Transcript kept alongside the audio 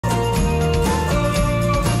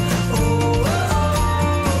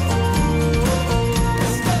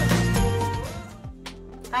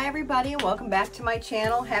everybody, and welcome back to my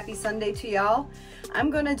channel. Happy Sunday to y'all. I'm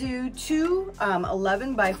gonna do two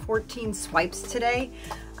 11 by 14 swipes today.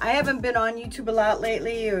 I haven't been on YouTube a lot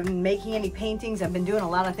lately or making any paintings. I've been doing a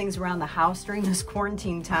lot of things around the house during this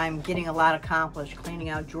quarantine time, getting a lot accomplished, cleaning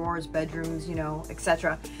out drawers, bedrooms, you know,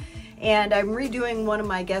 etc. And I'm redoing one of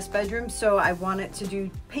my guest bedrooms, so I wanted to do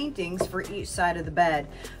paintings for each side of the bed.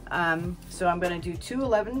 So I'm gonna do two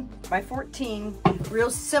 11 by 14, real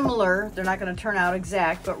similar. They're not gonna turn out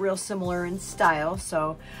exact, but real similar in style.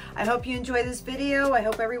 So I hope you enjoy this video. I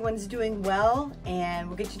hope everyone's doing well, and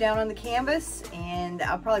we'll get you down on the canvas, and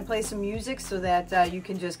I'll probably play some music so that you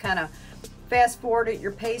can just kind of fast forward at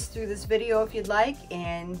your pace through this video if you'd like.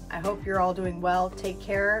 And I hope you're all doing well. Take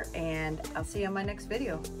care, and I'll see you on my next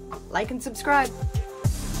video. Like and subscribe.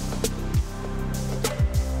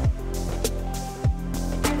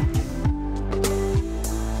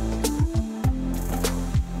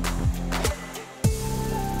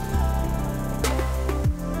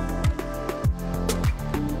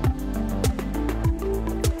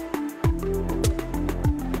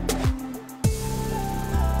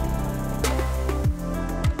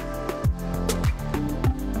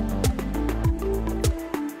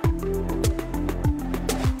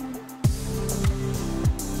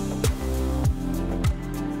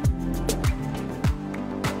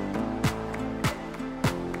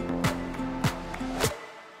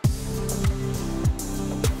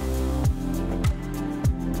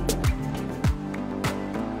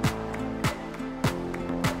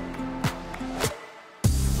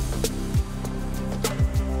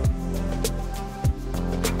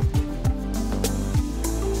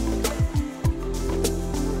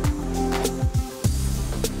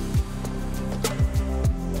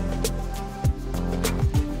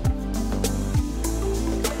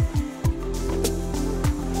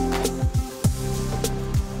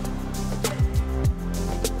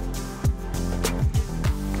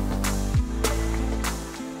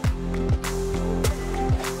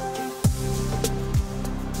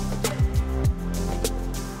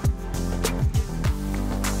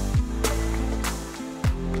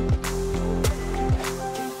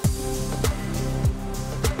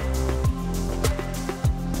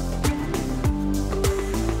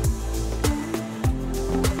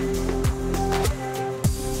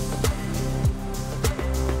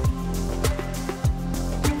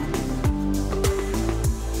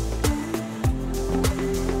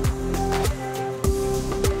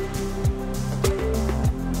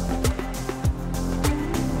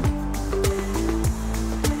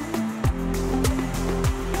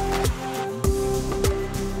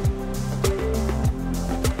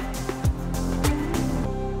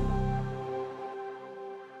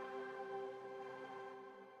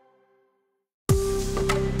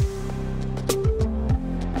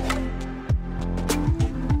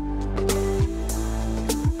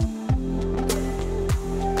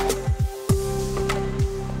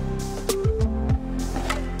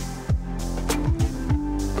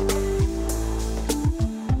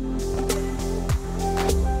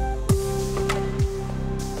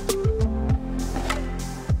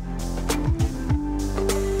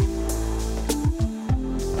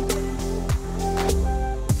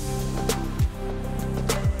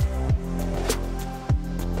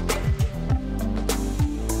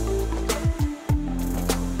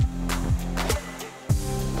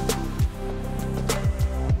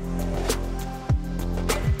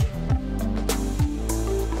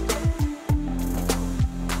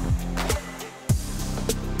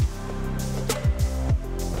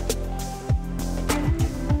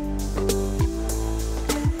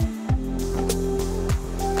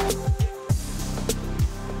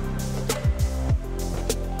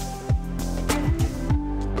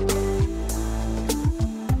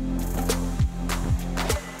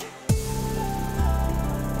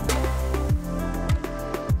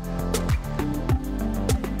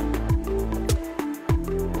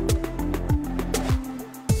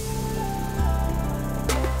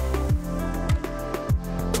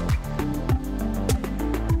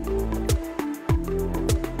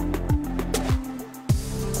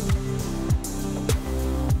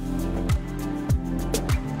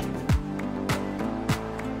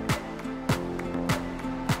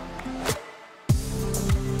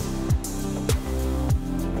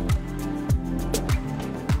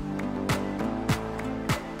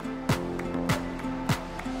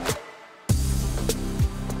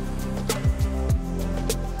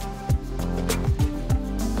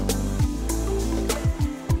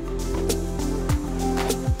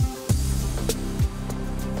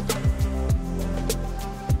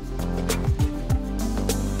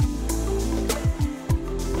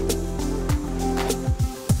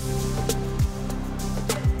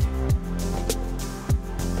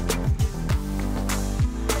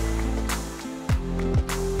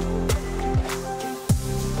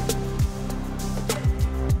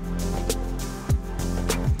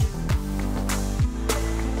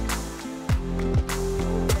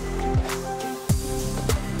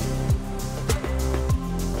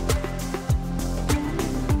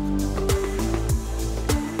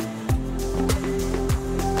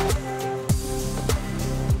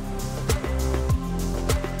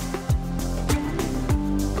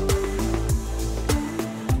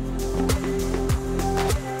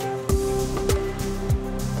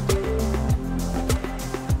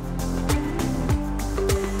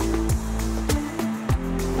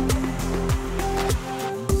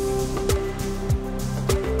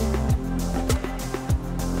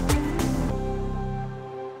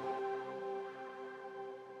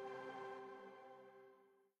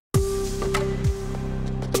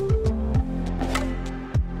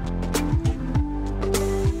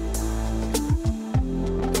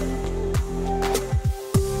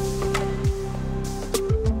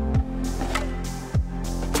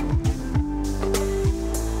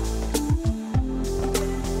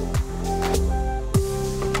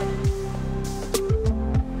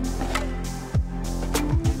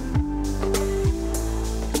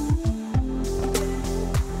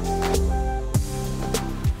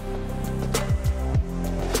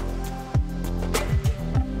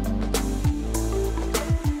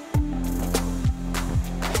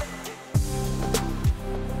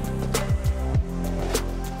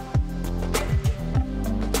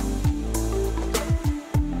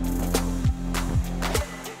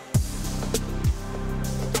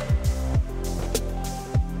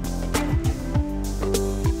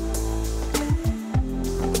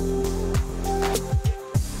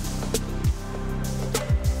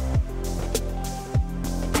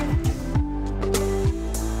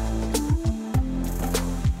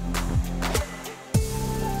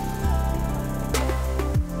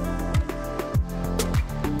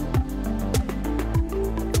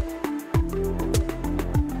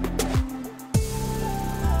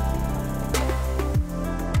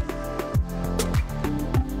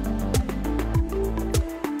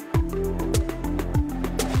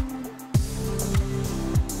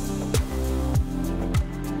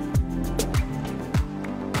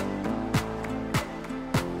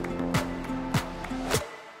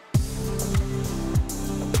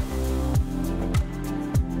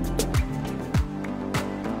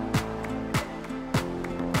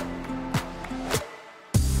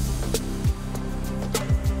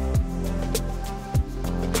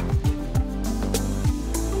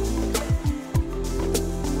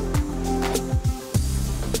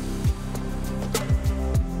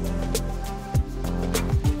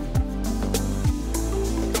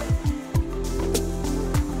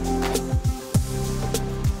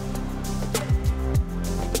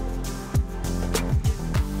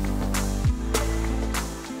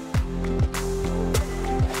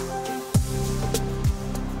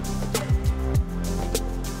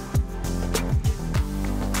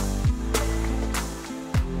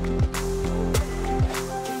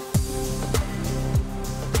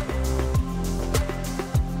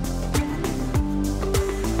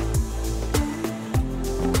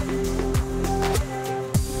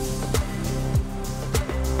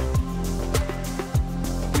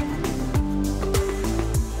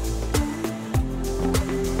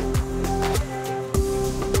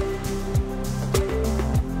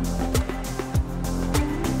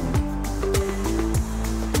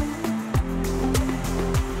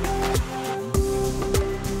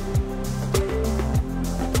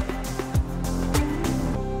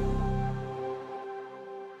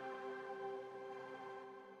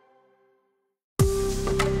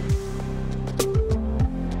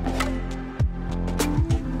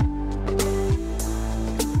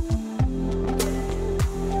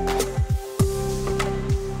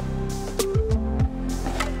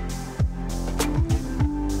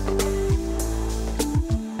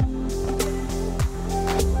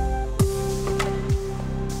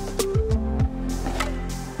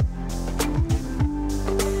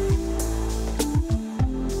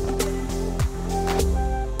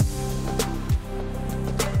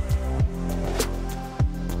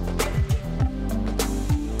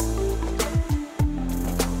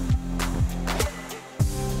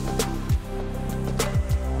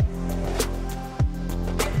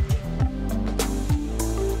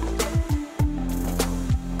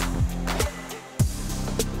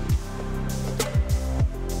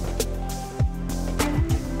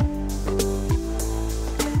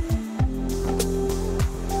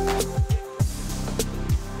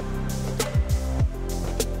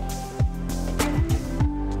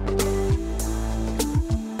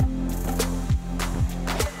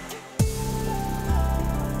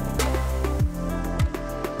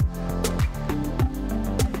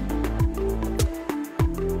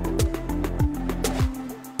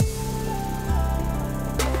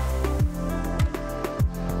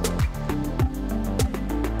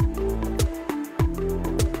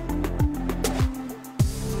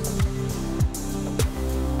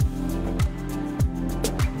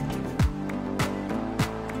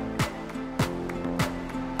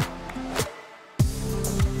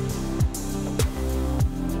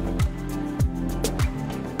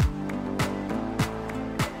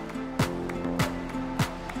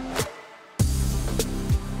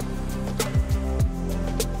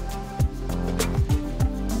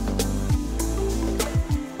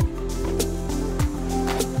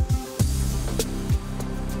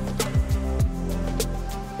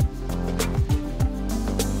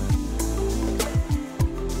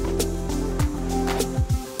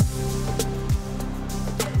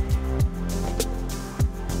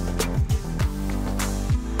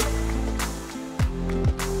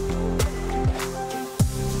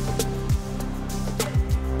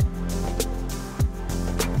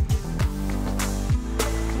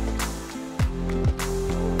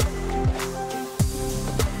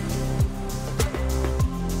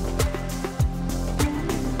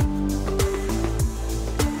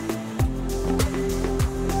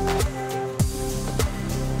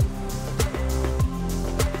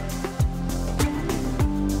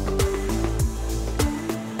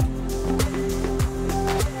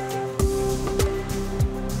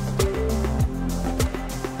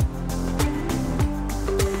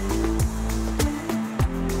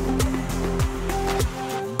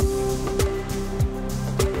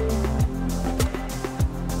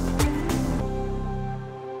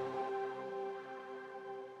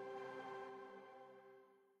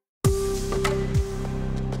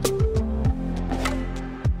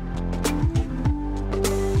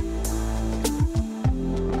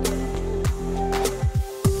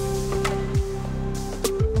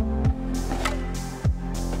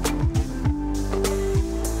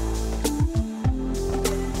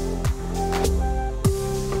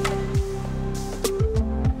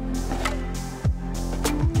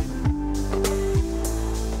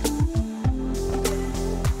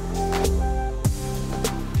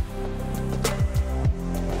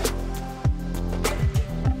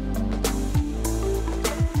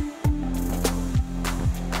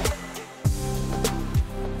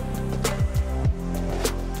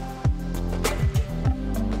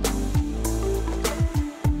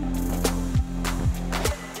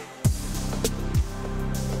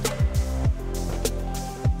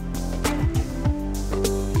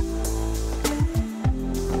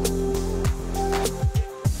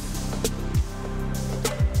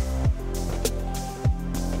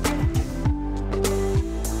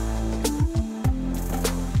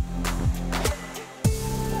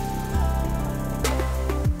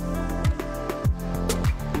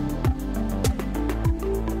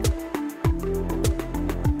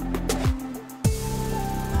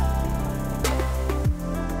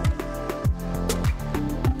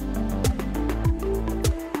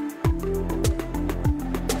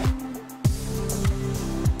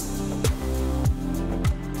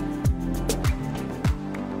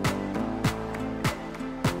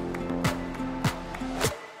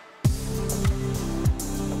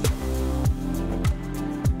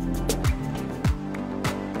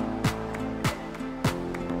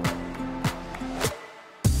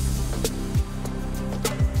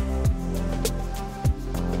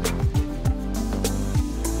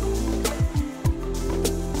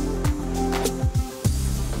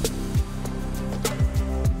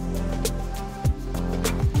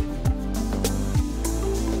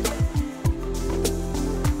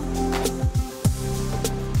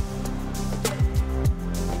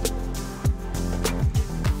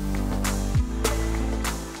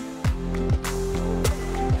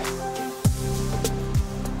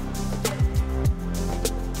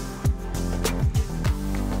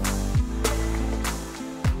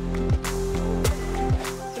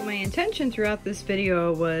 intention throughout this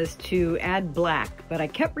video was to add black, but I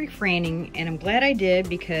kept refraining, and I'm glad I did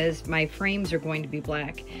because my frames are going to be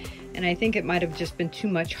black. And I think it might have just been too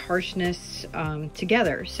much harshness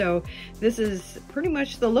together. So this is pretty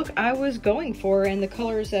much the look I was going for and the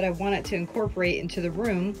colors that I wanted to incorporate into the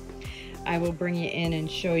room. I will bring you in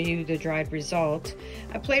and show you the dried result.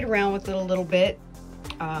 I played around with it a little bit,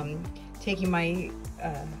 taking my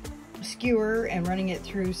skewer and running it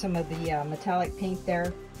through some of the metallic paint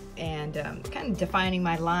there, and kind of defining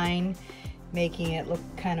my line, making it look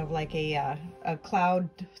kind of like a cloud,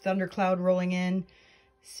 thunder cloud rolling in.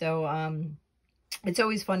 So it's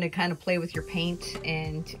always fun to kind of play with your paint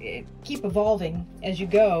and keep evolving as you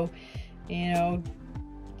go. You know,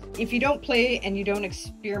 if you don't play and you don't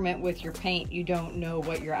experiment with your paint, you don't know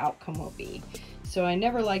what your outcome will be. So I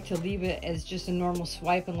never like to leave it as just a normal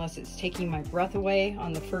swipe unless it's taking my breath away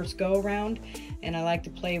on the first go around. And I like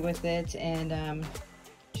to play with it and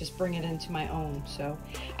just bring it into my own. So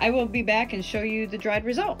I will be back and show you the dried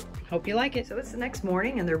result. Hope you like it. So it's the next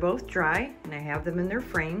morning and they're both dry and I have them in their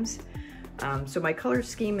frames. So my color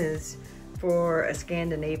scheme is for a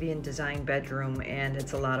Scandinavian design bedroom, and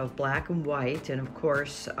it's a lot of black and white and of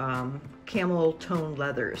course camel tone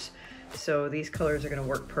leathers. So these colors are going to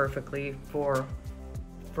work perfectly for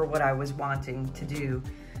what I was wanting to do.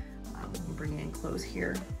 Bring it in close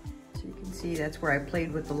here. So you can see that's where I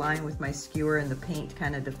played with the line with my skewer and the paint,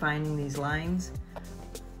 kind of defining these lines.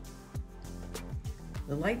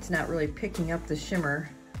 The light's not really picking up the shimmer,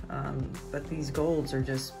 but these golds are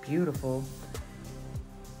just beautiful.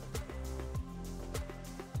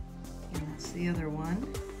 And that's the other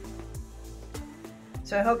one.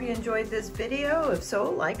 So I hope you enjoyed this video. If so,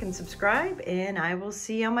 like and subscribe, and I will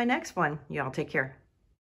see you on my next one. Y'all take care.